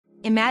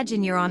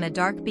Imagine you're on a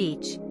dark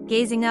beach,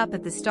 gazing up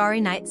at the starry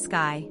night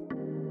sky.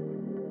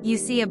 You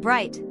see a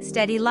bright,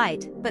 steady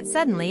light, but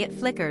suddenly it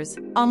flickers,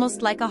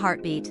 almost like a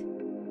heartbeat.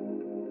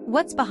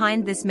 What's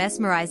behind this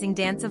mesmerizing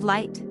dance of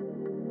light?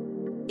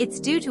 It's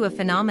due to a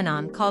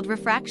phenomenon called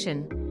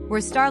refraction, where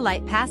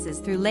starlight passes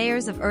through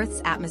layers of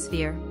Earth's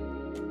atmosphere.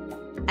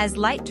 As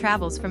light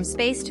travels from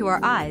space to our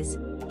eyes,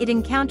 it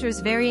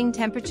encounters varying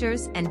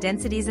temperatures and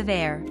densities of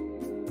air.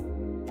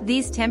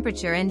 These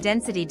temperature and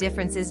density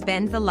differences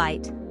bend the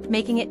light,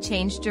 making it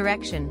change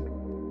direction.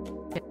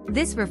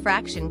 This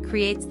refraction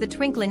creates the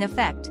twinkling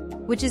effect,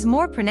 which is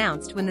more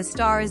pronounced when the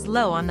star is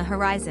low on the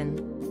horizon.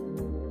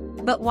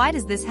 But why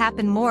does this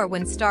happen more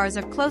when stars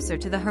are closer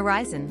to the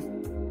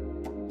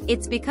horizon?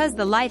 It's because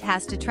the light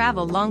has to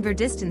travel longer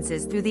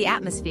distances through the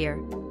atmosphere,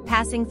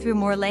 passing through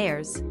more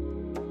layers.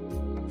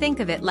 Think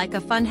of it like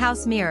a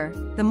funhouse mirror: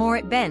 the more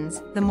it bends,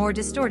 the more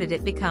distorted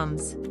it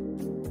becomes.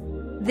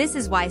 This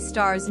is why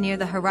stars near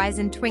the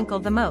horizon twinkle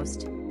the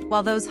most,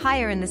 while those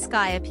higher in the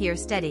sky appear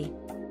steady.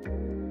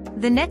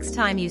 The next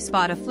time you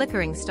spot a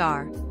flickering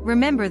star,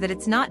 remember that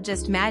it's not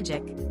just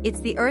magic, it's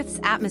the Earth's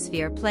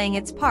atmosphere playing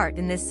its part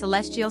in this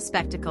celestial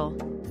spectacle.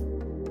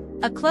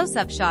 A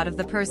close-up shot of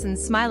the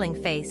person's smiling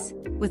face,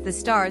 with the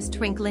stars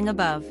twinkling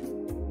above.